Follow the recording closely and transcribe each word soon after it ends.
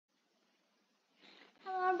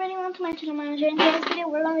everybody, welcome to my channel manager. In today's video,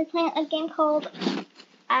 we're going to be playing a game called,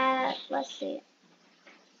 let's see.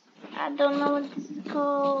 I don't know what this is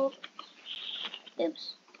called.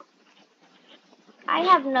 Oops. I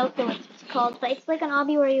have no clue what it's called, but it's like an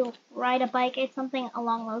obby where you ride a bike. It's something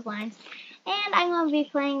along those lines. And I'm going to be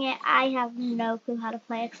playing it. I have no clue how to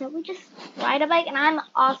play except we just ride a bike, and I'm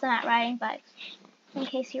awesome at riding bikes, in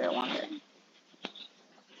case you were wondering.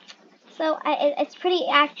 So it's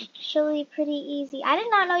actually pretty easy. I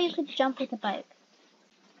did not know you could jump with a bike.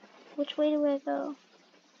 Which way do I go?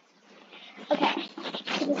 Okay,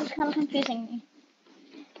 so this is kind of confusing me.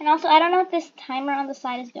 And also, I don't know what this timer on the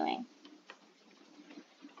side is doing.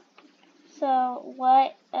 So,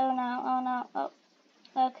 what? Oh no, oh,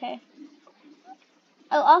 okay.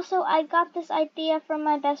 Oh, also, I got this idea from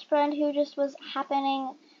my best friend who just was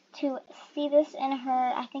happening to see this in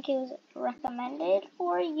her, I think it was recommended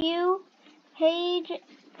for you page,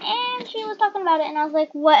 and she was talking about it, and I was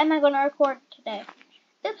like, what am I going to record today?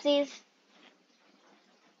 Oopsies.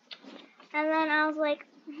 And then I was like,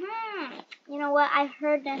 you know what, I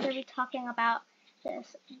heard Nancy be talking about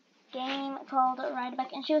this game called Ride a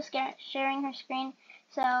Bike, and she was sharing her screen,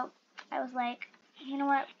 so I was like, you know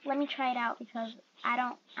what, let me try it out, because I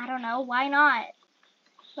don't know, why not?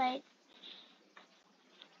 Like,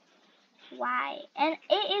 why? And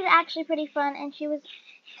it is actually pretty fun, and she was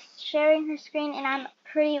sharing her screen, and I'm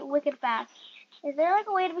pretty wicked fast. Is there like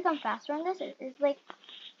a way to become faster in this?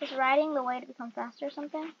 Is riding the way to become faster or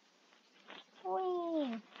something?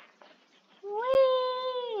 Whee!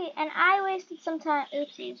 Whee! And I wasted some time,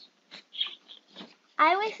 oopsies.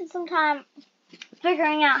 I wasted some time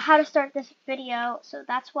figuring out how to start this video, so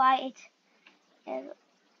that's why it is.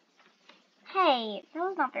 Hey, that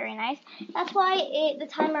was not very nice. That's why the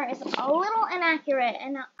timer is a little inaccurate,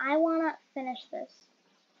 and I want to finish this.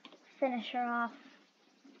 Finish her off.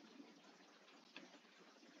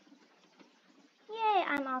 Yay,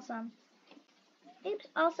 I'm awesome. Oops,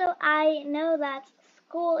 also, I know that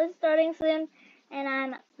school is starting soon, and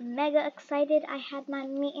I'm mega excited. I had my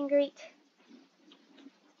meet and greet.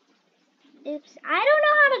 Oops, I don't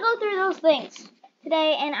know how to go through those things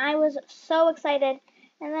today, and I was so excited.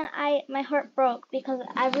 And then my heart broke because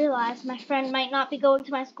I realized my friend might not be going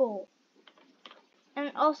to my school.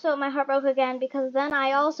 And also my heart broke again because then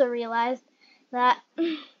I also realized that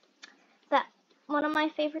that one of my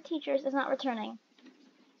favorite teachers is not returning.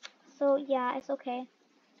 So yeah, it's okay.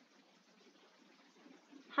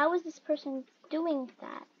 How is this person doing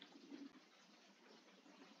that?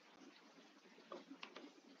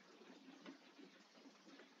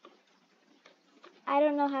 I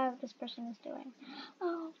don't know how this person is doing.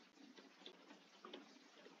 Oh.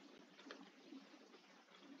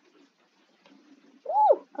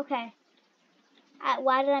 Woo! Okay.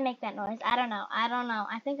 Why did I make that noise? I don't know.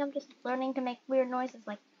 I think I'm just learning to make weird noises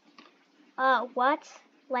like, what?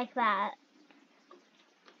 Like that.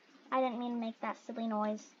 I didn't mean to make that silly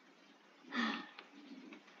noise.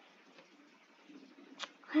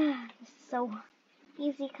 This is so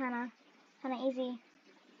easy, kinda easy.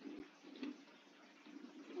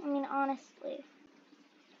 I mean, honestly.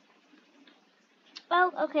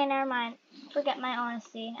 Oh, okay, never mind. Forget my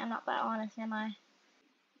honesty. I'm not that honest, am I?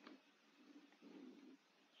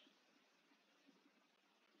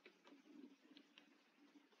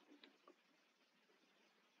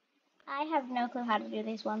 I have no clue how to do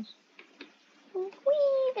these ones. Whee!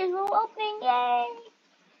 There's a little opening, yay!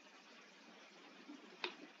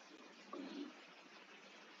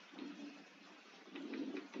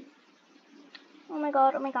 Oh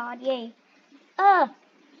my god, yay.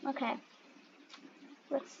 Okay.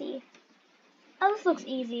 Let's see. Oh, this looks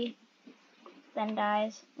easy. Then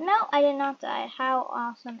dies. No, I did not die. How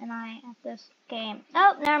awesome am I at this game?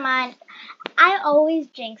 Oh, never mind. I always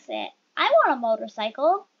jinx it. I want a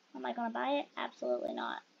motorcycle. Am I gonna buy it? Absolutely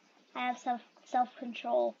not. I have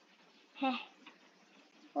self-control. Heh.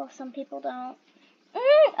 Well, some people don't.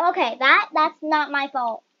 Okay, that's not my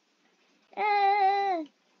fault.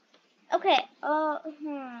 Okay.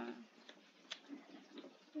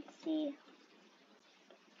 Let's see.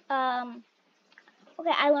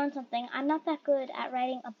 Okay, I learned something. I'm not that good at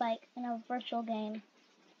riding a bike in a virtual game.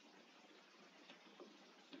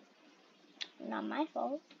 Not my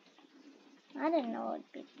fault. I didn't know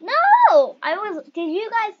it'd be. No! Did you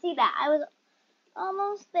guys see that? I was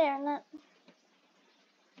almost there, and that.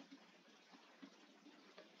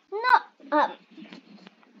 No!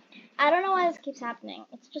 I don't know why this keeps happening.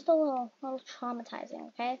 It's just a little traumatizing,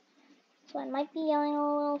 okay? So I might be yelling a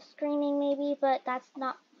little, screaming maybe, but that's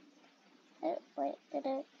not. Wait, did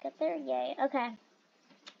it get there? Yay. Okay.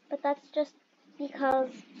 But that's just because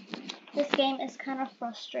this game is kind of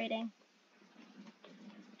frustrating.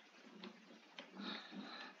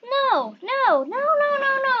 No, no, no, no,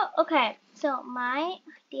 no, no. Okay, so my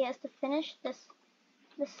idea is to finish this,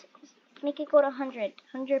 make it go to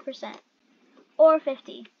 100%, or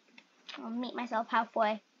 50. I'll meet myself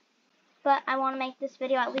halfway. But I want to make this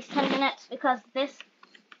video at least 10 minutes because this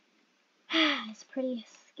is pretty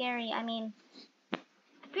scary. I mean,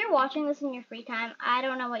 if you're watching this in your free time, I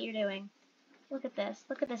don't know what you're doing. Look at this.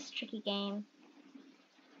 Look at this tricky game.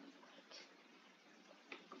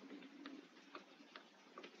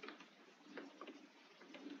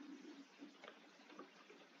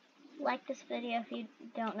 Like this video if you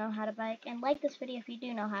don't know how to bike, and like this video if you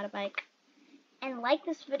do know how to bike, and like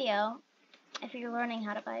this video if you're learning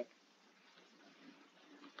how to bike,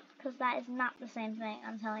 because that is not the same thing,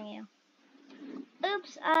 I'm telling you.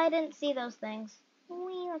 Oops, I didn't see those things.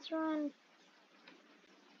 Wee, let's run.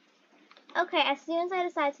 Okay, as soon as I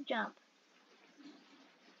decide to jump.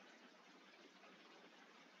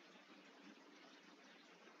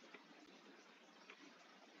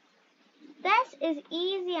 This is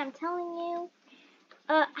easy, I'm telling you.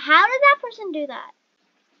 How did that person do that?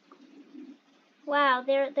 Wow,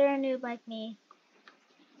 they're a noob like me.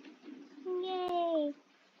 Yay.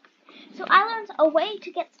 So I learned a way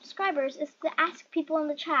to get subscribers is to ask people in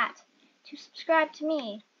the chat to subscribe to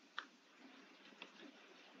me.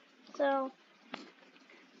 So,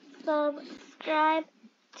 subscribe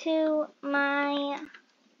to my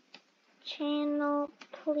channel,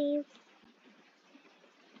 please.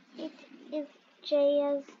 It is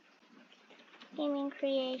Jaya's Gaming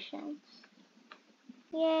Creations.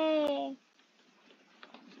 Yay!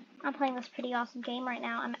 I'm playing this pretty awesome game right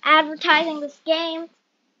now. I'm advertising this game.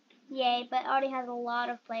 Yay! But it already has a lot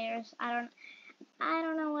of players. I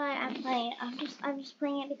don't know why I'm playing it. I'm just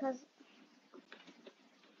playing it because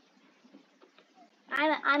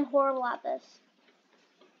I'm horrible at this.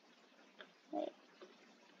 Wait.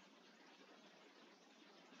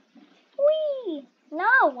 Whee!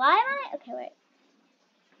 No, why am I? Okay, wait.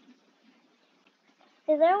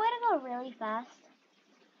 Is there a way to go really fast?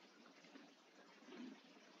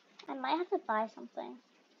 I might have to buy something.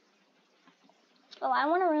 Oh, I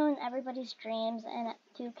want to ruin everybody's dreams and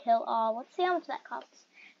to kill all. Let's see how much that costs.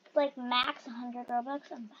 It's like max 100 Robux.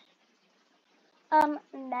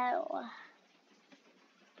 No.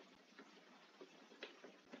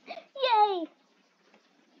 Yay!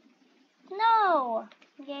 No!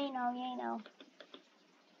 Yay, no, yay, no.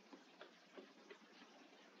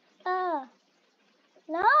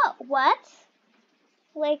 No! What?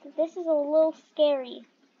 Like, this is a little scary.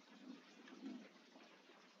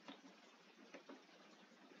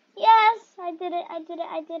 Yes! I did it, I did it,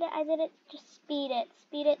 I did it, I did it. Just speed it,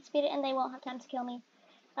 speed it, speed it, and they won't have time to kill me.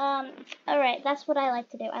 Alright, that's what I like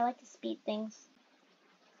to do. I like to speed things.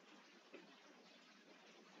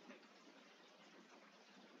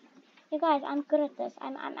 You guys, I'm good at this.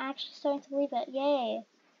 I'm actually starting to believe it. Yay.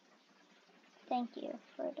 Thank you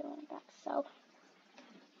for doing that, self.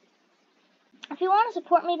 If you want to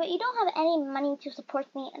support me, but you don't have any money to support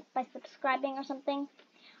me by subscribing or something,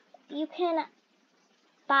 you can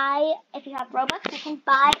buy, if you have Robux, you can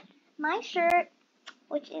buy my shirt,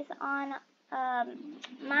 which is on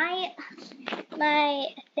my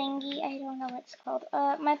thingy. I don't know what it's called.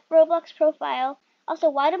 My Roblox profile. Also,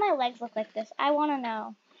 why do my legs look like this? I want to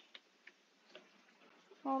know.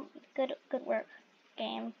 Well, good work,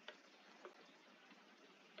 game.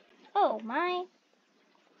 Oh my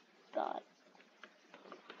god.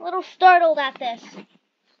 A little startled at this.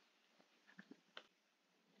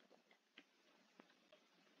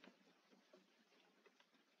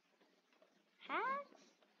 Hacks?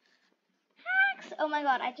 Hacks! Oh my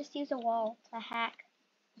god, I just used a wall to hack.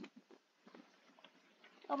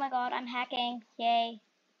 Oh my god, I'm hacking. Yay.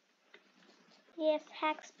 Yes,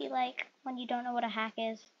 hacks be like when you don't know what a hack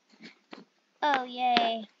is. Oh,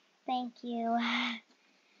 yay. Thank you.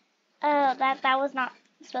 Oh, that was not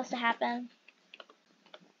supposed to happen.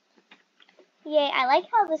 Yay, I like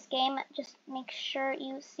how this game just makes sure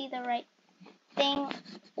you see the right thing.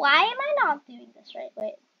 Why am I not doing this right?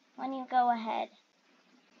 Wait, when you go ahead.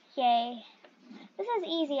 Yay. This is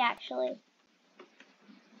easy, actually.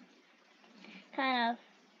 Kind of.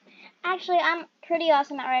 Actually, I'm pretty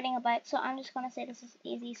awesome at riding a bike, so I'm just going to say this is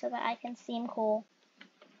easy so that I can seem cool.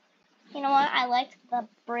 You know what? I liked the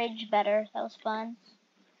bridge better. That was fun.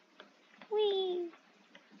 Whee!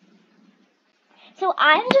 So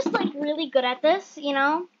I'm just like really good at this, you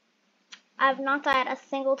know? I've not died a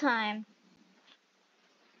single time.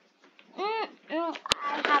 I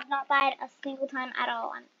have not died a single time at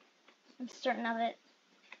all. I'm certain of it.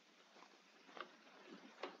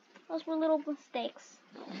 Those were little mistakes.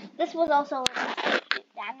 This was also a little mistake.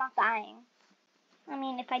 I'm not dying. I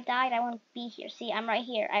mean, if I died, I wouldn't be here. See, I'm right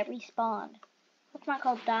here. I respawned. That's not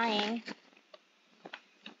called dying.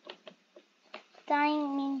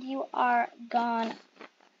 Dying means you are gone.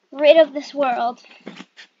 Rid of this world.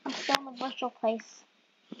 I'm still in the virtual place.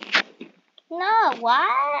 No, what?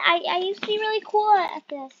 I used to be really cool at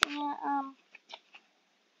this. Yeah,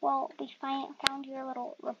 well, we found your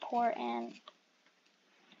little report and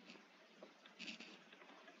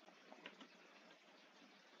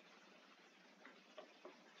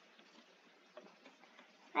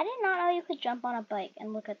I did not know you could jump on a bike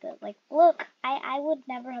and look at the, like, look, I would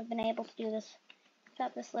never have been able to do this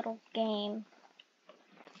without this little game.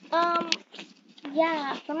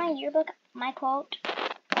 Yeah, for my yearbook, my quote,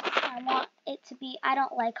 I want it to be, I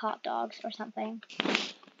don't like hot dogs or something.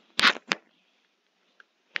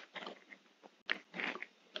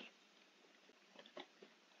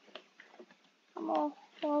 I'm all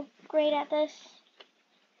great at this.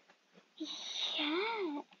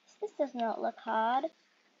 Yes, this does not look hard.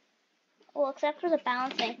 Well, except for the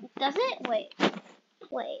balancing. Does it?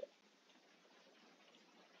 Wait.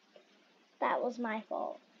 That was my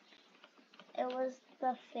fault. It was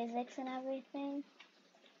the physics and everything.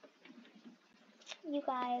 You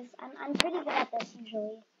guys, I'm pretty good at this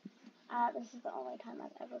usually. This is the only time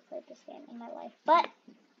I've ever played this game in my life. But,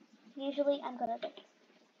 usually I'm good at it.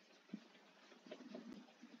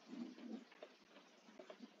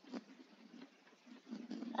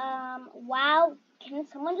 Wow. Can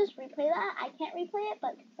someone just replay that? I can't replay it,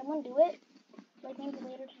 but can someone do it? Like maybe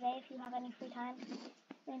later today if you have any free time.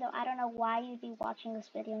 Even though I don't know why you'd be watching this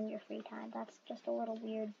video in your free time. That's just a little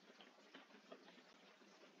weird.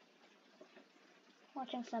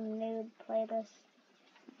 Watching some noob play this.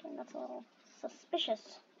 Okay, that's a little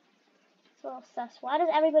suspicious. It's a little sus. Why does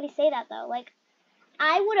everybody say that though? Like,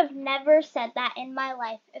 I would have never said that in my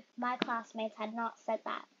life if my classmates had not said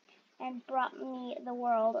that and brought me the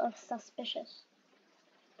world of suspicious.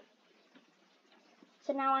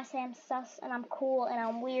 So now I say I'm sus and I'm cool and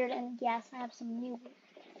I'm weird and yes, I have some new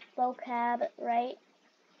vocab, right?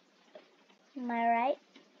 Am I right?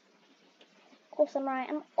 Of course I'm right.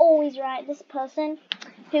 I'm always right. This person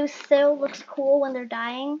who still looks cool when they're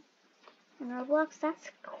dying in Roblox, that's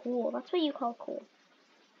cool. That's what you call cool.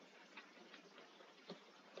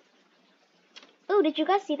 Oh, did you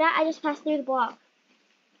guys see that? I just passed through the block.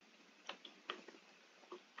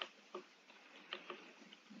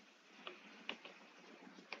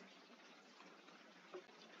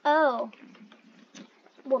 Oh.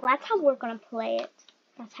 Well, that's how we're gonna play it.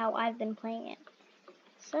 That's how I've been playing it.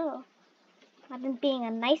 So, I've been being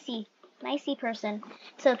a nicey person.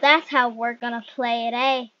 So that's how we're gonna play it,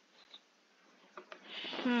 eh?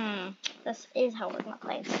 This is how we're gonna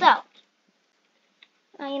play it. So,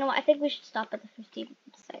 you know what? I think we should stop at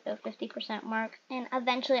the 50% mark, and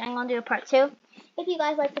eventually I'm gonna do a part 2. If you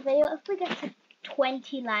guys like the video, if we get to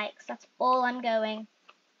 20 likes, that's all I'm going.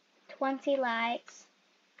 20 likes.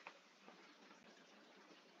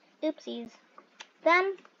 Oopsies.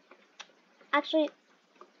 Then, actually,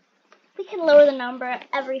 we can lower the number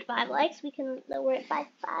every 5 likes. We can lower it by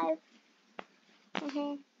 5.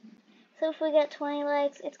 So if we get 20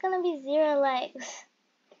 likes, it's gonna be 0 likes.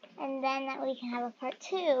 And then we can have a part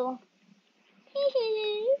 2.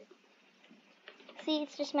 See,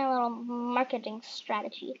 it's just my little marketing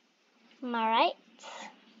strategy. Am I right?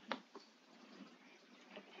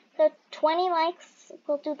 So 20 likes,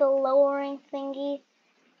 we'll do the lowering thingy.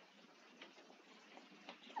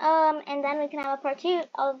 And then we can have a part 2,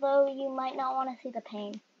 although you might not want to see the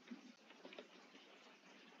pain.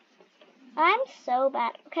 I'm so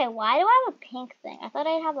bad. Okay, why do I have a pink thing? I thought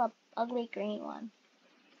I'd have a ugly green one.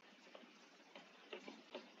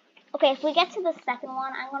 Okay, if we get to the second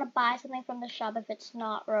one, I'm going to buy something from the shop if it's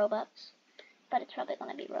not Robux. But it's probably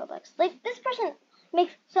going to be Robux. Like, this person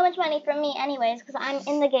makes so much money from me anyways, because I'm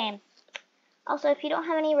in the game. Also, if you don't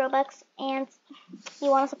have any Robux and you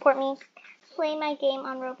want to support me, play my game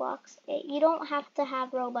on Roblox. You don't have to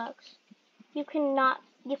have Robux. You can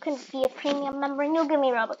be a premium member and you'll give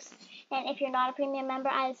me Robux. And if you're not a premium member,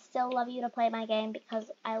 I still love you to play my game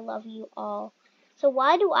because I love you all. So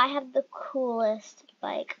why do I have the coolest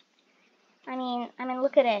bike? I mean,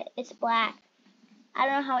 look at it. It's black. I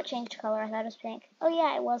don't know how it changed color. I thought it was pink. Oh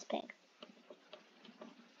yeah, it was pink.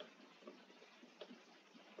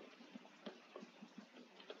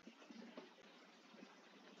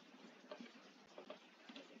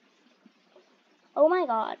 Oh my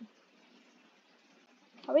god.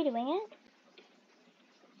 Are we doing it?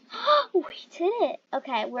 We did it.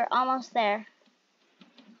 Okay, we're almost there.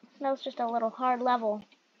 That was just a little hard level.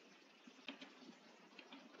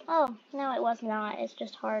 Oh, no, it was not. It's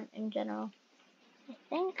just hard in general, I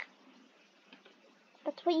think.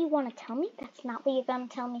 That's what you want to tell me? That's not what you're going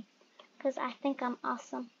to tell me. Because I think I'm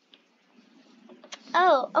awesome.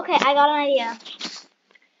 Oh, okay, I got an idea.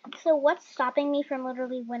 So what's stopping me from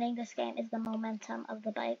literally winning this game is the momentum of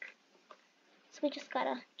the bike. So we just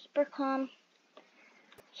gotta keep her calm.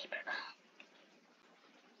 Keep her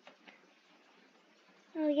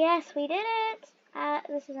calm. Oh yes, we did it!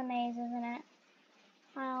 This is a maze, isn't it?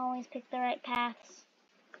 I always pick the right paths.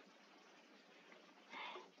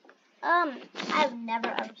 I've never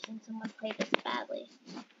ever seen someone play this badly.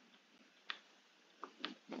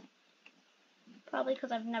 Probably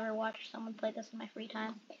because I've never watched someone play this in my free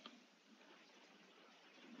time.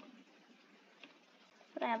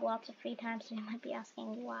 But I have lots of free time, so you might be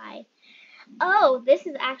asking why. Oh, this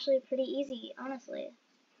is actually pretty easy, honestly.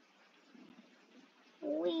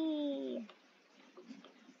 Whee!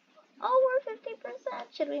 Oh, we're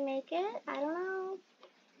 50%. Should we make it? I don't know.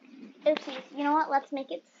 Oopsies. You know what? Let's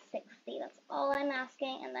make it 60. That's all I'm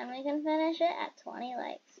asking, and then we can finish it at 20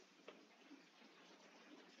 likes.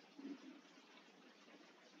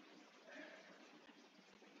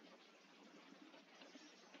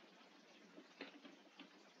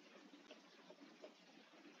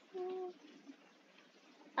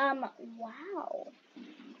 Wow.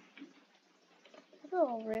 That's a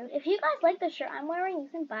little rude. If you guys like the shirt I'm wearing, you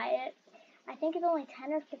can buy it. I think it's only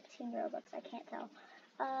 10 or 15 Robux. I can't tell.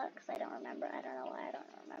 Because I don't remember. I don't know why I don't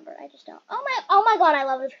remember. I just don't. Oh my god, I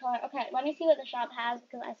love this color. Okay, let me see what the shop has,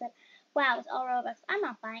 because I said, wow, it's all Robux. I'm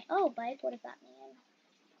not buying. Oh, bike, what does that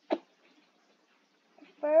mean?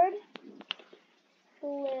 Bird?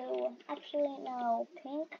 Blue. Actually, no.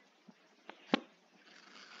 Pink.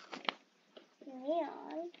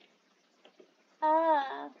 Neon.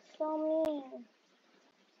 So mean.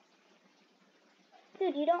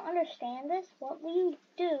 Dude, you don't understand this? What we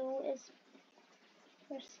do is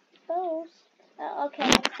we're supposed... okay,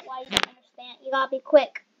 that's not why you don't understand. You gotta be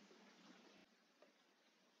quick.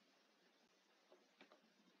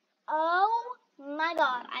 Oh my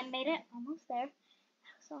god, I made it almost there.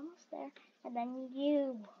 I was almost there. And then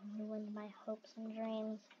you ruined my hopes and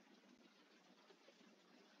dreams.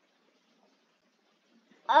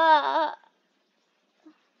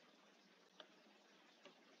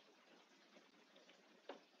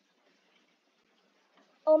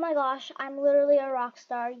 Oh my gosh, I'm literally a rock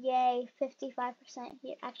star. Yay, 55%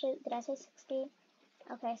 here. Actually, did I say 60?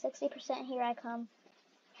 Okay, 60% here I come.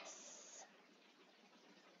 Yes.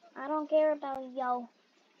 I don't care about yo.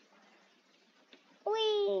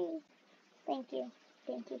 Whee! Thank you.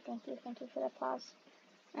 Thank you, thank you, thank you for the applause.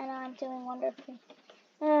 I know I'm doing wonderfully.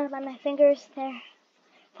 But my fingers, they're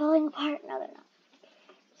falling apart. No, they're not.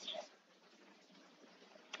 It's just,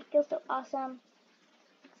 it feels so awesome.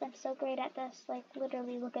 Because I'm so great at this. Like,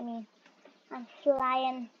 literally, look at me. I'm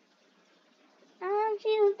flying.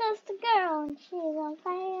 She's just a girl and she's on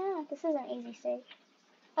fire. This is an easy stage.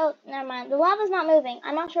 Oh, never mind. The lava's not moving.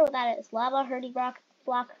 I'm not sure what that is. Lava, herdy,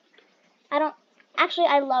 block. Actually,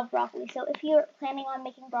 I love broccoli. So if you're planning on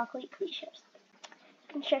making broccoli, please share some.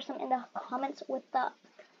 You can share some in the comments with the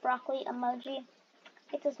broccoli emoji.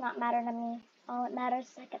 It does not matter to me. All it matters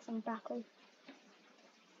is I get some broccoli.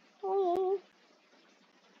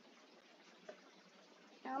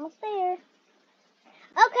 Almost there.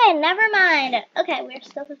 Okay, never mind. Okay, we're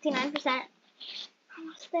still 59%.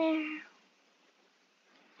 Almost there.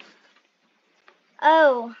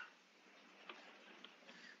 Oh.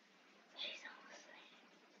 She's almost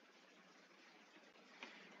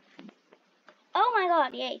there. Oh my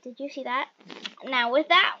god, yay. Did you see that? Now with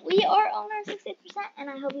that, we are on our 60%, and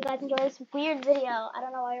I hope you guys enjoy this weird video. I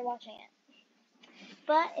don't know why you're watching it.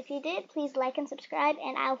 But if you did, please like and subscribe,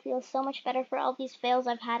 and I'll feel so much better for all these fails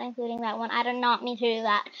I've had, including that one. I did not mean to do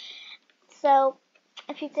that. So,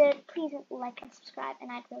 if you did, please like and subscribe,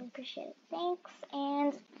 and I'd really appreciate it. Thanks,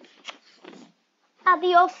 and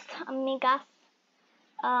adios, amigas.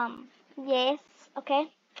 Yes,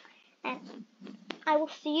 okay? And I will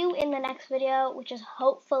see you in the next video, which is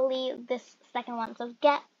hopefully this second one. So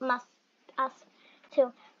get us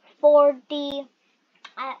to 40,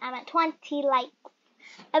 I'm at 20 likes.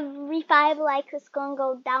 Every 5 likes, it's gonna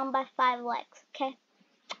go down by 5 likes, okay?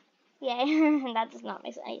 Yay. That does not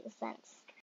make any sense.